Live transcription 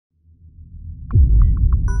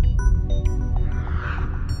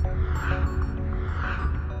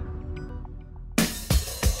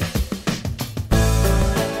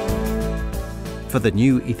For the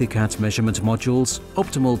new EtherCAT measurement modules,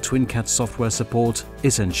 optimal TwinCAT software support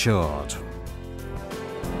is ensured.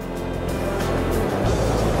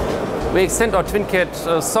 We extend our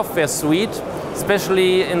TwinCAT software suite,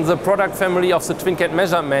 especially in the product family of the TwinCAT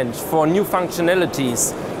Measurement, for new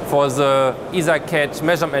functionalities for the EtherCAT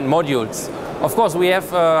measurement modules. Of course, we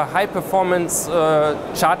have a high-performance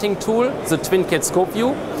charting tool, the TwinCAT Scope View,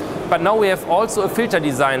 but now we have also a filter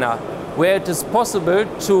designer, where it is possible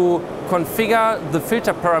to configure the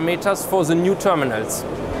filter parameters for the new terminals.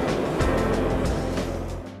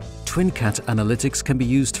 TwinCAT Analytics can be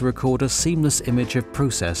used to record a seamless image of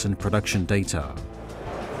process and production data.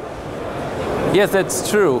 Yes, that's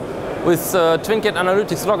true. With TwinCAT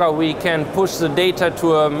Analytics Logger, we can push the data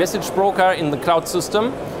to a message broker in the cloud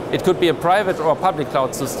system. It could be a private or a public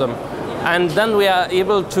cloud system. And then we are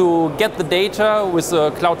able to get the data with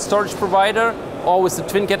a cloud storage provider or with the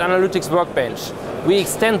TwinCAT Analytics workbench. We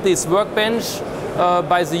extend this workbench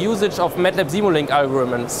by the usage of MATLAB Simulink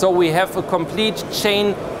algorithms. So we have a complete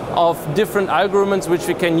chain of different algorithms which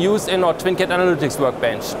we can use in our TwinCAT Analytics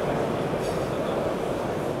workbench.